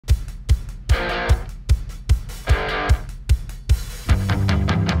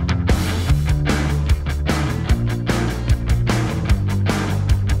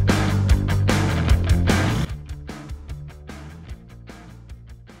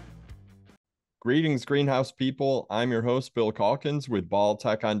Greetings, greenhouse people. I'm your host, Bill Calkins with Ball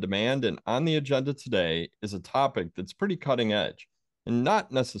Tech on Demand, and on the agenda today is a topic that's pretty cutting edge, and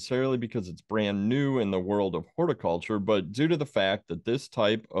not necessarily because it's brand new in the world of horticulture, but due to the fact that this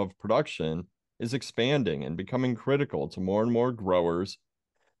type of production is expanding and becoming critical to more and more growers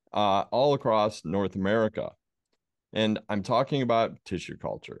all across North America. And I'm talking about tissue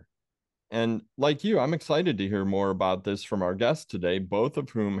culture. And like you, I'm excited to hear more about this from our guests today, both of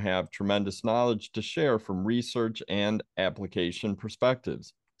whom have tremendous knowledge to share from research and application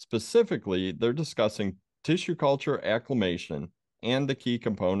perspectives. Specifically, they're discussing tissue culture acclimation and the key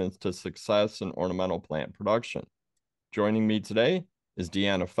components to success in ornamental plant production. Joining me today is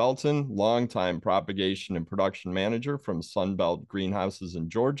Deanna Felton, longtime propagation and production manager from Sunbelt Greenhouses in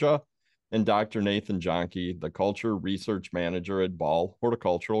Georgia, and Dr. Nathan Jonke, the culture research manager at Ball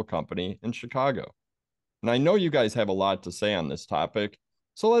Horticultural Company in Chicago. And I know you guys have a lot to say on this topic,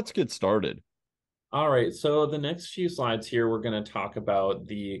 so let's get started. All right, so the next few slides here, we're going to talk about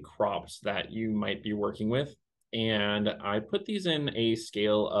the crops that you might be working with. And I put these in a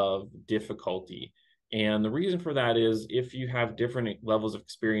scale of difficulty. And the reason for that is if you have different levels of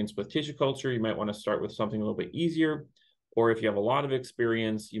experience with tissue culture, you might want to start with something a little bit easier. Or if you have a lot of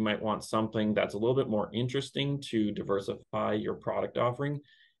experience, you might want something that's a little bit more interesting to diversify your product offering.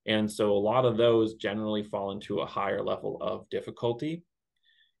 And so a lot of those generally fall into a higher level of difficulty.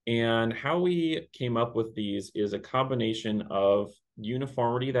 And how we came up with these is a combination of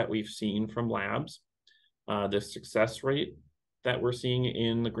uniformity that we've seen from labs, the success rate that we're seeing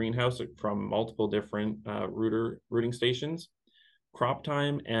in the greenhouse from multiple different rooting stations, crop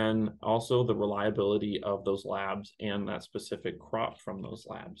time, and also the reliability of those labs and that specific crop from those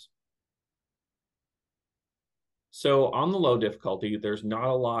labs. So on the low difficulty, there's not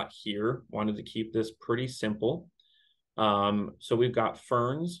a lot here. Wanted to keep this pretty simple. So we've got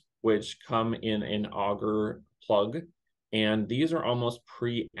ferns, which come in an auger plug, and these are almost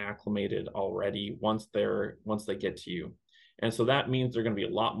pre-acclimated already once they get to you. And so that means they're going to be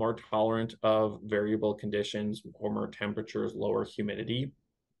a lot more tolerant of variable conditions, warmer temperatures, lower humidity.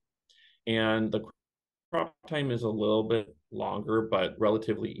 And the crop time is a little bit longer, but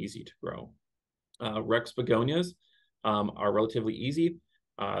relatively easy to grow. Rex begonias are relatively easy.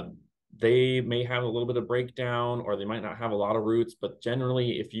 They may have a little bit of breakdown or they might not have a lot of roots, but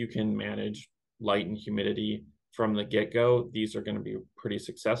generally, if you can manage light and humidity from the get-go, these are going to be pretty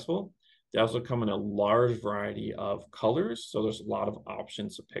successful. They also come in a large variety of colors, so there's a lot of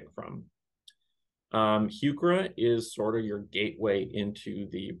options to pick from. Heuchera is sort of your gateway into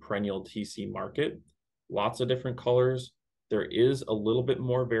the perennial TC market. Lots of different colors. There is a little bit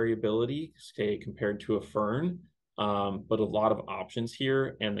more variability, say, compared to a fern, but a lot of options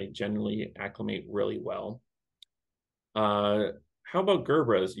here, and they generally acclimate really well. How about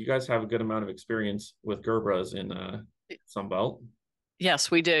Gerbras? You guys have a good amount of experience with Gerbras in Sunbelt.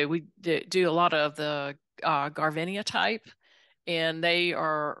 Yes, we do. We do a lot of the Garvinia type, and they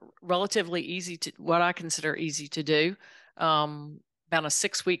are relatively easy to, what I consider easy to do. About a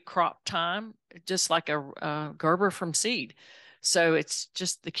 6-week crop time, just like a Gerber from seed. So it's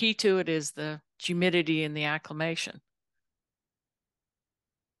just the key to it is the humidity and the acclimation.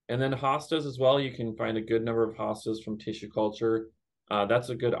 And then hostas as well. You can find a good number of hostas from tissue culture. That's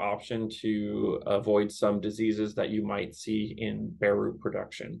a good option to avoid some diseases that you might see in bare root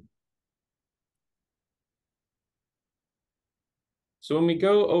production. So when we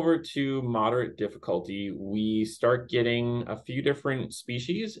go over to moderate difficulty, we start getting a few different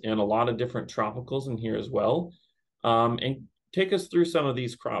species and a lot of different tropicals in here as well. And take us through some of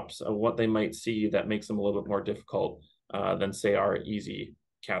these crops of what they might see that makes them a little bit more difficult than, say, our easy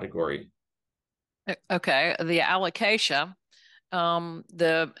category. Okay, the alocasia,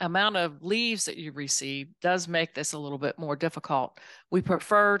 the amount of leaves that you receive does make this a little bit more difficult. We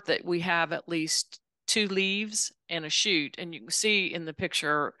prefer that we have at least 2 leaves and a shoot. And you can see in the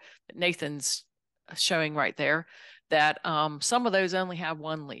picture that Nathan's showing right there that some of those only have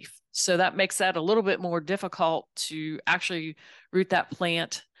 1 leaf. So that makes that a little bit more difficult to actually root that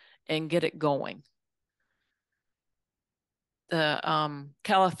plant and get it going. The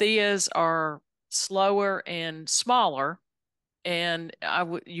calatheas are slower and smaller, and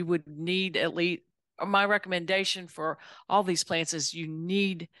you would need at least, my recommendation for all these plants is you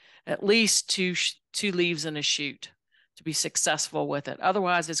need at least two leaves and a shoot to be successful with it.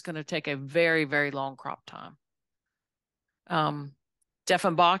 Otherwise, it's going to take a very, very long crop time.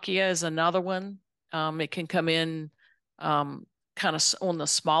 Dieffenbachia is another one. It can come in kind of on the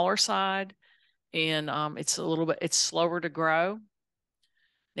smaller side, and it's slower to grow.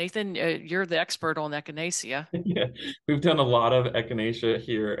 Nathan, you're the expert on echinacea. Yeah, we've done a lot of echinacea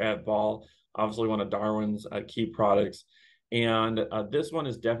here at Ball. Obviously, one of Darwin's key products, and this one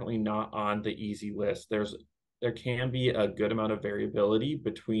is definitely not on the easy list. There can be a good amount of variability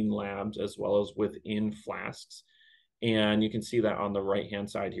between labs as well as within flasks, and you can see that on the right-hand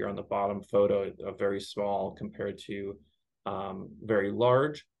side here on the bottom photo, very small compared to very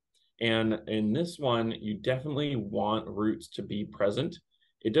large. And in this one, you definitely want roots to be present.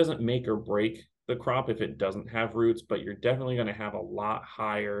 It doesn't make or break the crop if it doesn't have roots, but you're definitely going to have a lot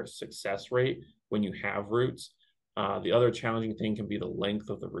higher success rate when you have roots. The other challenging thing can be the length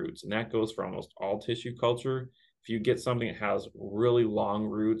of the roots, and that goes for almost all tissue culture. If you get something that has really long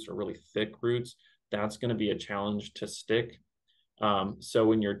roots or really thick roots, that's going to be a challenge to stick. So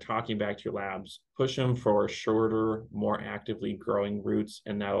when you're talking back to your labs, push them for shorter, more actively growing roots,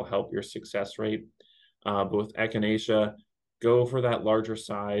 and that'll help your success rate. But with echinacea, go for that larger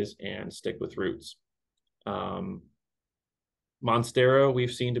size and stick with roots. Monstera,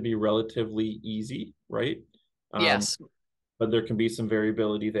 we've seen to be relatively easy, right? Yes. But there can be some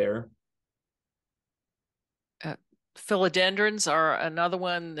variability there. Philodendrons are another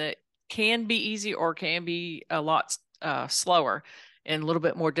one that can be easy or can be a lot slower and a little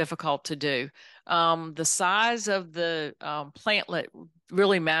bit more difficult to do. The size of the plantlet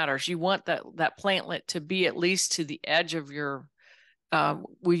really matters. You want that plantlet to be at least to the edge of your,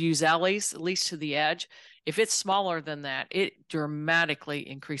 we use alleys, at least to the edge. If it's smaller than that, it dramatically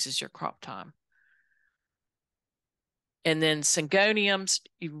increases your crop time. And then syngoniums,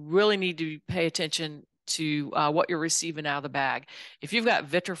 you really need to pay attention to what you're receiving out of the bag. If you've got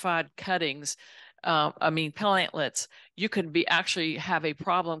vitrified cuttings, plantlets, you could actually have a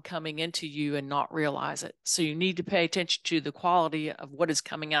problem coming into you and not realize it. So you need to pay attention to the quality of what is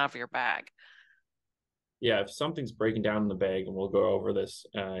coming out of your bag. Yeah, if something's breaking down in the bag, and we'll go over this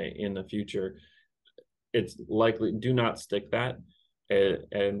in the future, it's likely do not stick that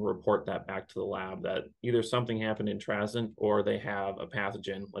and report that back to the lab that either something happened in transit or they have a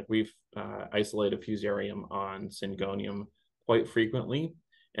pathogen. Like we've isolated fusarium on syngonium quite frequently.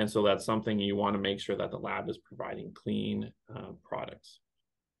 And so that's something you want to make sure that the lab is providing clean products.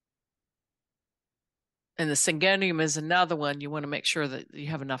 And the syngonium is another one you want to make sure that you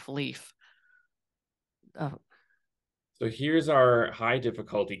have enough leaf. So here's our high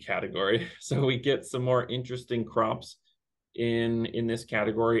difficulty category. So we get some more interesting crops in this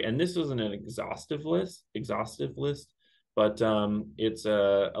category, and this isn't an exhaustive list, but it's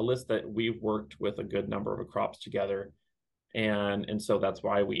a list that we've worked with a good number of crops together, and so that's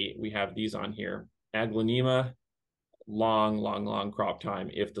why we have these on here. Aglaonema, long crop time.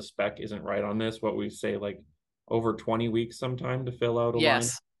 If the spec isn't right on this, what we say, like over 20 weeks sometime to fill out a line.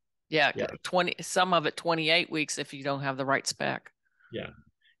 Yeah, 20, some of it 28 weeks if you don't have the right spec. Yeah.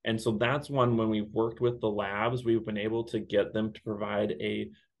 And so that's one, when we've worked with the labs, we've been able to get them to provide a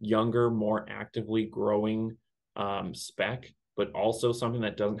younger, more actively growing spec, but also something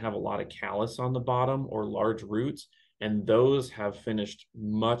that doesn't have a lot of callus on the bottom or large roots. And those have finished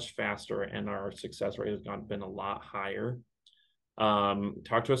much faster, and our success rate has been a lot higher.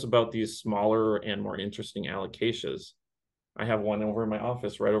 Talk to us about these smaller and more interesting alocasias. I have one over in my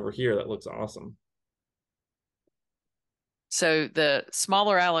office right over here that looks awesome. So the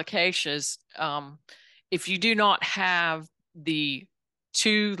smaller alocasias, if you do not have the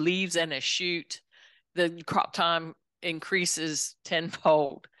 2 leaves and a shoot, the crop time increases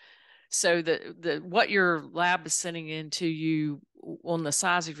tenfold. So what your lab is sending into you on the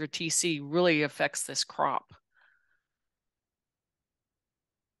size of your TC really affects this crop.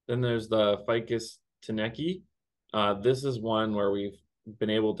 Then there's the Ficus tenecky. This is one where we've been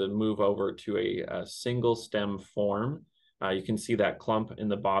able to move over to a single stem form. You can see that clump in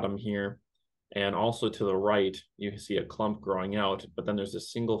the bottom here, and also to the right, you see a clump growing out, but then there's a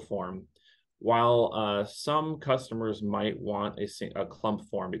single form. While some customers might want a clump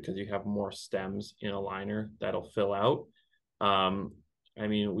form because you have more stems in a liner that'll fill out. I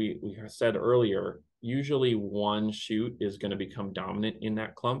mean, we said earlier, usually one shoot is going to become dominant in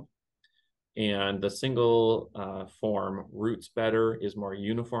that clump. And the single form roots better, is more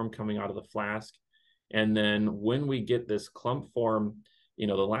uniform coming out of the flask. And then when we get this clump form, the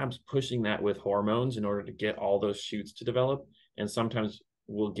lab's pushing that with hormones in order to get all those shoots to develop. And sometimes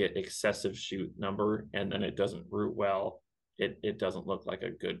we'll get excessive shoot number, and then it doesn't root well. It doesn't look like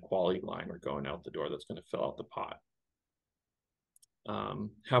a good quality liner going out the door that's going to fill out the pot.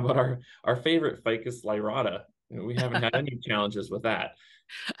 How about our favorite Ficus lyrata? We haven't had any challenges with that.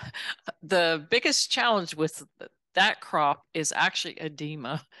 The biggest challenge with that crop is actually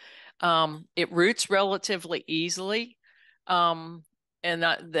edema. It roots relatively easily. And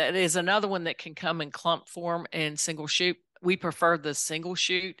that is another one that can come in clump form and single shoot. We prefer the single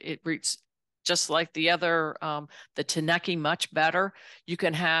shoot. It roots just like the other, the Taneki, much better. You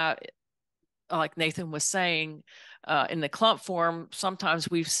can have, like Nathan was saying, in the clump form, sometimes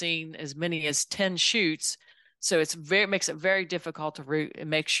we've seen as many as 10 shoots. So it makes it very difficult to root. It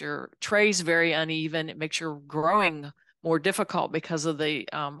makes your trays very uneven. It makes your growing more difficult because of the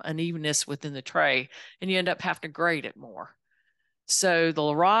unevenness within the tray, and you end up having to grade it more. So the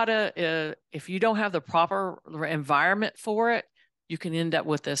Lorata, if you don't have the proper environment for it, you can end up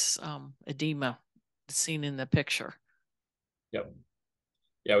with this edema seen in the picture. Yep.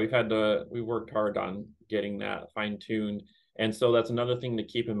 Yeah, we worked hard on getting that fine-tuned. And so that's another thing to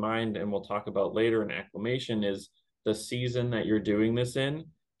keep in mind, and we'll talk about later in acclimation, is the season that you're doing this in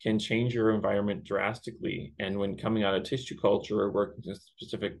can change your environment drastically. And when coming out of tissue culture or working with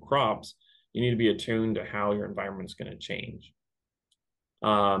specific crops, you need to be attuned to how your environment's going to change.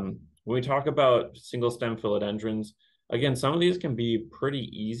 When we talk about single stem philodendrons, again, some of these can be pretty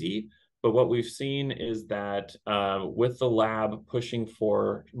easy, but what we've seen is that with the lab pushing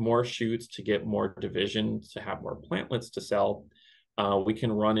for more shoots to get more division, to have more plantlets to sell, we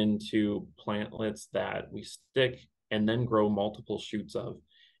can run into plantlets that we stick and then grow multiple shoots of.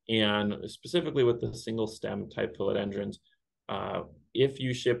 And specifically with the single stem type philodendrons, if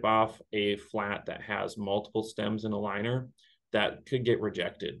you ship off a flat that has multiple stems in a liner, that could get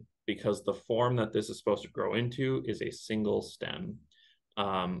rejected because the form that this is supposed to grow into is a single stem.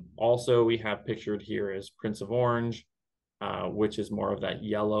 Also, we have pictured here as Prince of Orange, which is more of that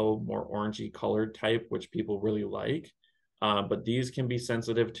yellow, more orangey colored type, which people really like. But these can be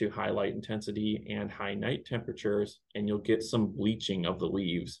sensitive to high light intensity and high night temperatures, and you'll get some bleaching of the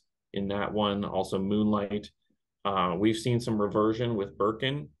leaves in that one. Also moonlight. We've seen some reversion with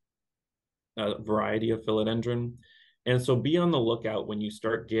Birkin, a variety of philodendron. And so be on the lookout when you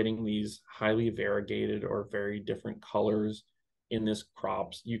start getting these highly variegated or very different colors in this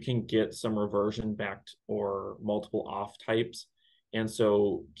crops. You can get some reversion back or multiple off types. And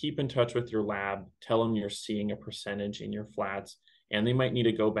so keep in touch with your lab, tell them you're seeing a percentage in your flats, and they might need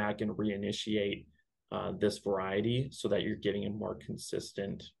to go back and reinitiate this variety so that you're getting a more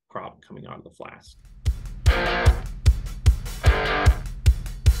consistent crop coming out of the flask.